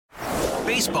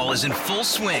Baseball is in full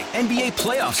swing. NBA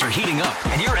playoffs are heating up,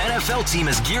 and your NFL team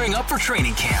is gearing up for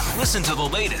training camp. Listen to the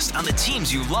latest on the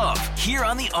teams you love here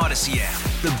on the Odyssey app.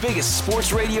 The biggest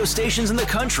sports radio stations in the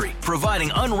country,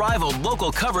 providing unrivaled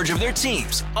local coverage of their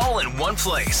teams, all in one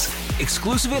place.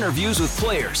 Exclusive interviews with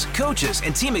players, coaches,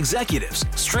 and team executives,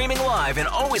 streaming live and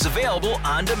always available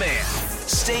on demand.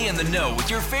 Stay in the know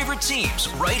with your favorite teams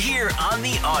right here on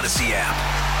the Odyssey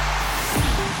app.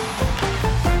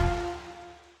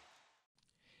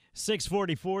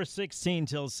 6:44, 16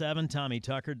 till 7. Tommy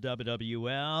Tucker,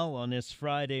 WWL, on this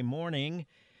Friday morning.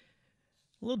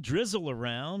 A little drizzle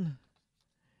around,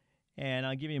 and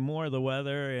I'll give you more of the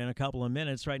weather in a couple of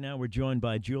minutes. Right now, we're joined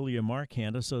by Julia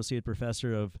Markant, Associate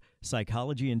Professor of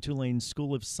Psychology in Tulane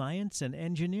School of Science and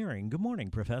Engineering. Good morning,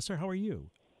 Professor. How are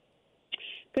you?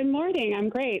 Good morning. I'm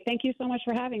great. Thank you so much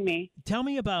for having me. Tell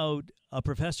me about a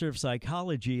professor of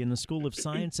psychology in the School of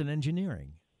Science and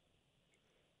Engineering.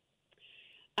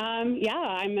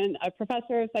 I'm a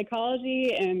professor of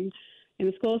psychology in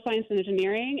the School of Science and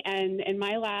Engineering, and in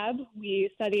my lab, we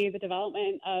study the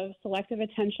development of selective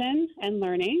attention and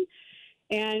learning.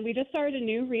 And we just started a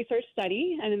new research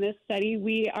study, and in this study,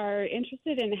 we are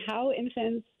interested in how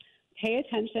infants pay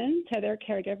attention to their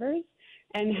caregivers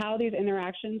and how these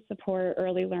interactions support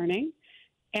early learning.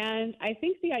 And I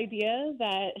think the idea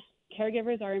that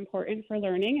caregivers are important for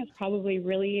learning is probably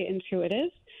really intuitive.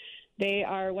 They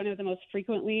are one of the most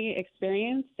frequently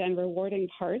experienced and rewarding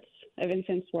parts of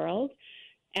infants' world.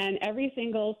 And every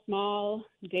single small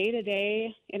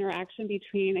day-to-day interaction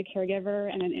between a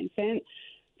caregiver and an infant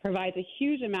provides a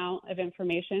huge amount of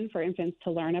information for infants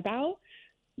to learn about.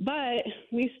 But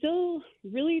we still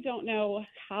really don't know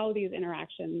how these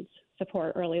interactions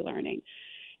support early learning.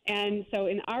 And so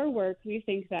in our work, we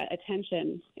think that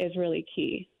attention is really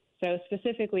key. So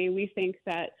specifically, we think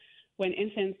that when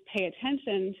infants pay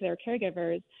attention to their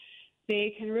caregivers,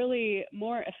 they can really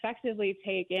more effectively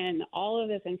take in all of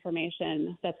this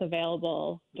information that's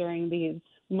available during these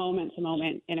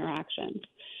moment-to-moment interactions.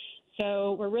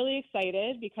 So we're really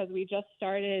excited because we just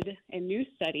started a new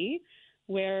study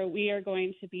where we are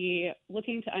going to be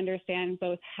looking to understand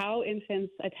both how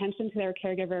infants' attention to their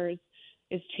caregivers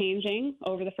is changing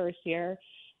over the first year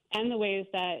and the ways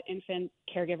that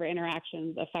infant-caregiver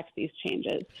interactions affect these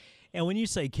changes. And when you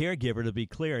say caregiver, to be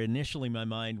clear, initially my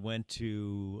mind went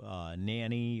to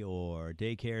nanny or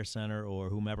daycare center or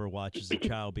whomever watches the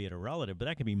child, be it a relative, but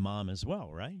that could be mom as well,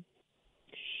 right?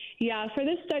 Yeah, for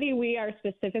this study, we are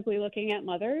specifically looking at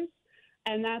mothers,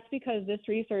 and that's because this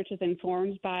research is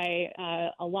informed by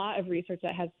a lot of research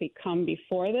that has come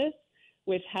before this,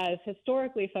 which has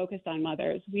historically focused on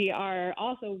mothers. We are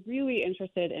also really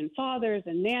interested in fathers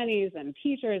and nannies and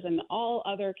teachers and all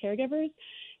other caregivers,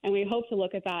 and we hope to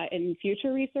look at that in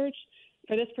future research.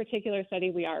 For this particular study,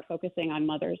 we are focusing on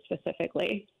mothers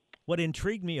specifically. What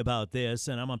intrigued me about this,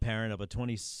 and I'm a parent of a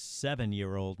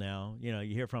 27-year-old now, you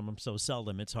hear from them so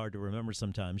seldom, it's hard to remember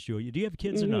sometimes. Julia, do you have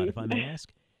kids or not, if I may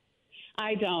ask?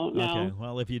 I don't, no. Okay,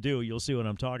 well, if you do, you'll see what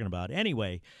I'm talking about.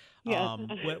 Anyway. Yes,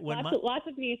 lots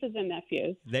of nieces and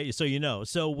nephews.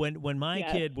 So when my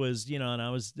yes. kid was, and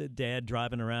I was dad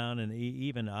driving around, and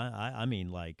even, I mean,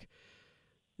 like,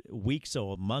 weeks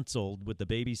old, months old, with the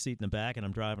baby seat in the back, and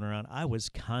I'm driving around, I was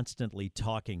constantly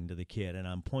talking to the kid, and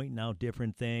I'm pointing out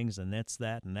different things, and that's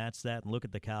that, and look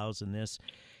at the cows and this.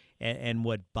 And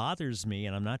what bothers me,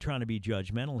 and I'm not trying to be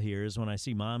judgmental here, is when I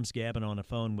see moms gabbing on the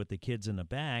phone with the kids in the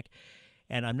back,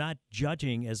 and I'm not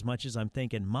judging as much as I'm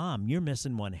thinking, Mom, you're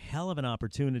missing one hell of an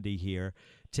opportunity here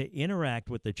to interact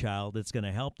with the child. It's going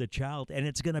to help the child, and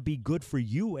it's going to be good for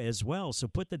you as well. So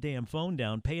put the damn phone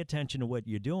down, pay attention to what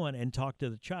you're doing, and talk to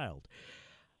the child.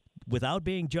 Without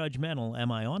being judgmental,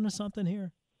 am I on to something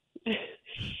here?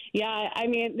 Yeah, I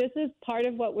mean, this is part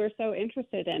of what we're so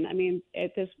interested in. I mean,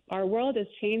 our world is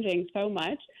changing so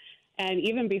much, and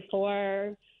even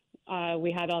before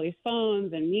we had all these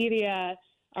phones and media,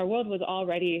 our world was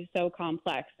already so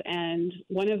complex. And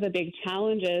one of the big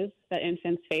challenges that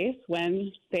infants face when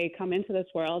they come into this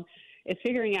world is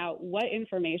figuring out what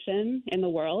information in the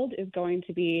world is going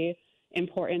to be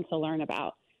important to learn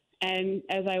about. And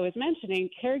as I was mentioning,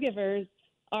 caregivers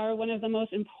are one of the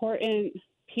most important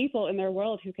people in their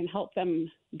world who can help them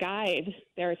guide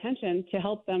their attention to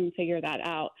help them figure that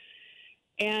out.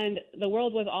 And the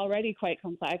world was already quite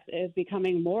complex. It is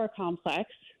becoming more complex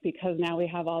because now we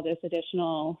have all this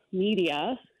additional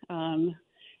media. And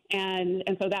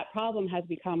so that problem has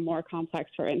become more complex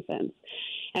for infants.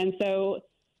 And so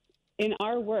in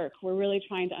our work, we're really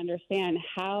trying to understand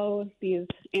how these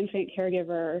infant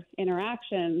caregiver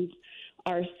interactions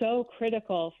are so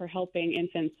critical for helping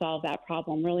infants solve that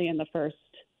problem really in the first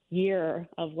year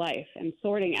of life and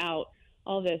sorting out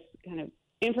all this kind of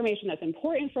information that's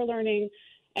important for learning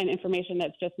and information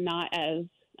that's just not as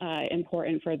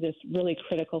important for this really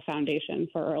critical foundation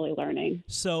for early learning.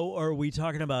 So are we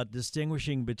talking about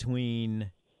distinguishing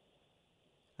between,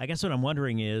 I guess what I'm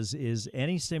wondering is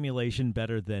any stimulation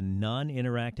better than none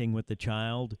interacting with the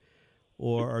child,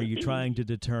 or are you trying to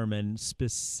determine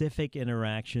specific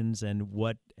interactions and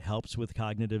what helps with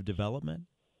cognitive development?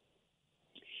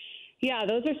 Yeah,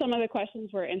 those are some of the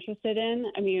questions we're interested in.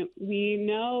 I mean, we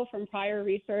know from prior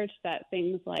research that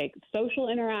things like social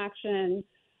interaction,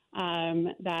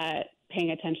 that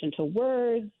paying attention to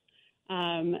words,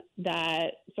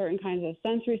 that certain kinds of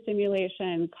sensory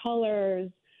stimulation,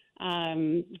 colors,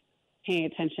 paying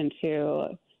attention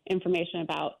to information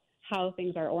about how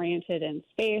things are oriented in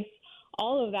space,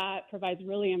 all of that provides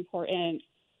really important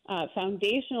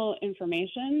foundational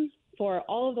information for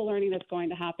all of the learning that's going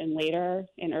to happen later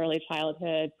in early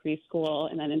childhood,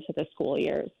 preschool, and then into the school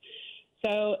years.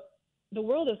 So the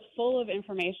world is full of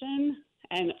information,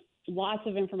 and lots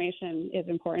of information is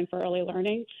important for early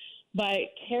learning, but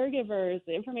caregivers,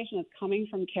 the information that's coming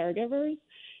from caregivers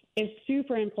is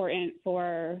super important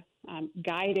for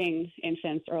guiding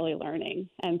infants' early learning.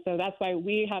 And so that's why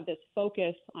we have this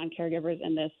focus on caregivers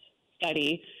in this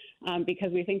study,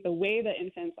 because we think the way that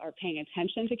infants are paying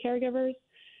attention to caregivers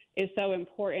is so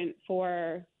important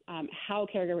for how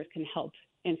caregivers can help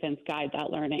infants guide that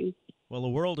learning. Well, the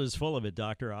world is full of it,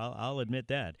 Doctor. I'll admit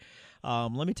that.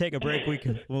 Let me take a break.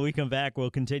 When we come back, we'll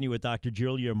continue with Dr.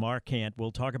 Julia Markant.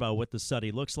 We'll talk about what the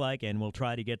study looks like, and we'll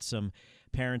try to get some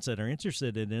parents that are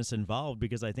interested in this involved,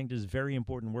 because I think this is very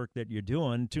important work that you're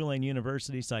doing. Tulane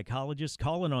University psychologist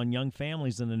calling on young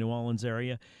families in the New Orleans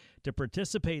area to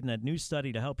participate in that new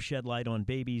study to help shed light on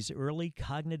babies' early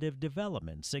cognitive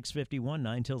development. 6:51,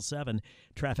 9 till 7.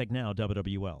 Traffic now,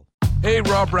 WWL. Hey,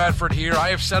 Rob Bradford here. I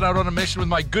have set out on a mission with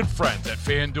my good friends at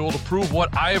FanDuel to prove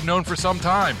what I have known for some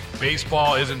time.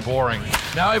 Baseball isn't boring.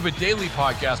 Now I have a daily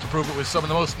podcast to prove it with some of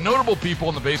the most notable people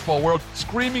in the baseball world,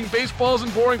 screaming baseball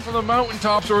isn't boring from the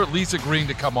mountaintops, or at least agreeing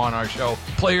to come on our show.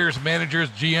 Players,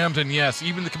 managers, GMs, and yes,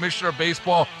 even the commissioner of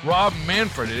baseball, Rob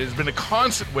Manfred. It has been a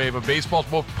constant wave of baseball's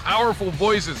most powerful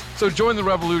voices. So join the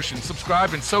revolution.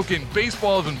 Subscribe and soak in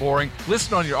Baseball Isn't Boring.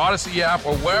 Listen on your Odyssey app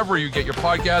or wherever you get your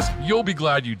podcasts. You'll be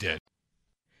glad you did.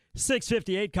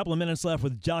 6:58, couple of minutes left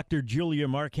with Dr. Julia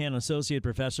Markant, Associate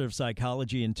Professor of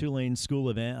Psychology in Tulane School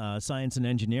of Science and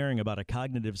Engineering, about a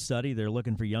cognitive study. They're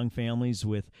looking for young families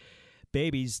with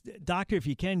babies. Doctor, if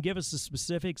you can, give us the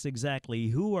specifics exactly.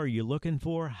 Who are you looking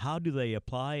for? How do they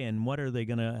apply? And what are they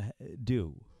going to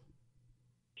do?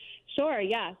 Sure,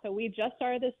 yeah. So we just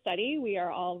started this study. We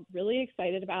are all really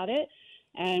excited about it,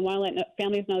 and want to let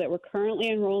families know that we're currently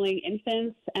enrolling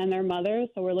infants and their mothers.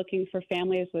 So we're looking for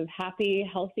families with happy,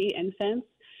 healthy infants.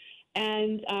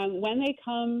 And when they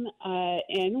come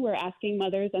in, we're asking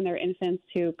mothers and their infants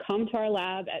to come to our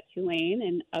lab at Tulane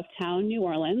in Uptown New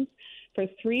Orleans for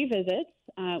 3 visits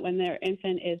when their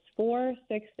infant is 4,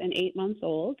 6, and 8 months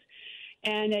old.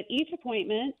 And at each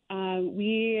appointment,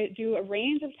 we do a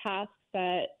range of tasks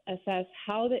that assess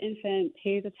how the infant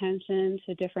pays attention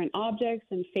to different objects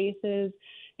and faces,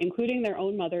 including their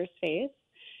own mother's face.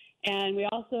 And we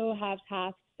also have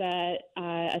tasks that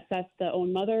assess the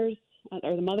mother's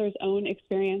own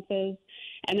experiences.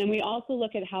 And then we also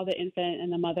look at how the infant and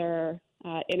the mother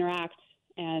interact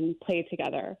and play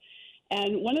together.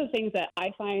 And one of the things that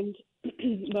I find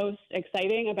most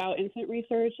exciting about infant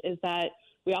research is that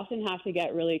we often have to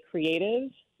get really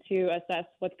creative to assess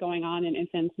what's going on in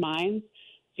infants' minds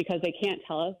because they can't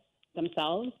tell us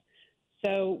themselves.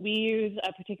 So we use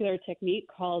a particular technique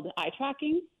called eye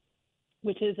tracking,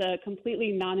 which is a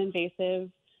completely non-invasive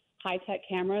high-tech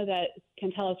camera that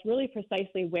can tell us really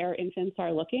precisely where infants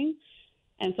are looking.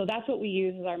 And so that's what we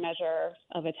use as our measure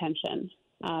of attention.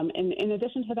 And in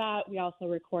addition to that, we also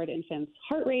record infants'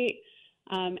 heart rate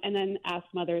and then ask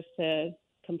mothers to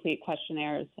complete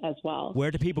questionnaires as well.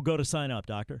 Where do people go to sign up,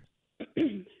 Doctor?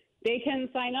 They can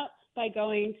sign up by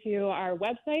going to our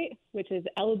website, which is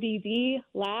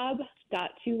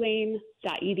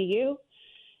lbdlab.tulane.edu.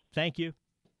 Thank you.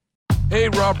 Hey,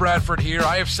 Rob Bradford here.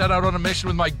 I have set out on a mission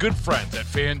with my good friends at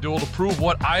FanDuel to prove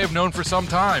what I have known for some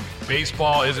time.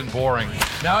 Baseball isn't boring.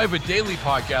 Now I have a daily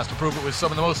podcast to prove it with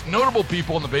some of the most notable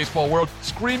people in the baseball world,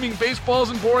 screaming baseball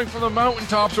isn't boring from the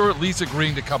mountaintops, or at least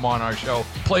agreeing to come on our show.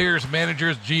 Players,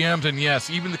 managers, GMs, and yes,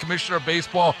 even the commissioner of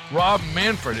baseball, Rob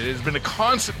Manfred. It has been a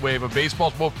constant wave of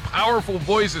baseball's most powerful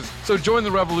voices. So join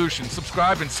the revolution.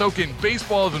 Subscribe and soak in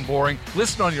Baseball Isn't Boring.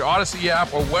 Listen on your Odyssey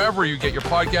app or wherever you get your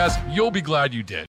podcasts. You'll be glad you did.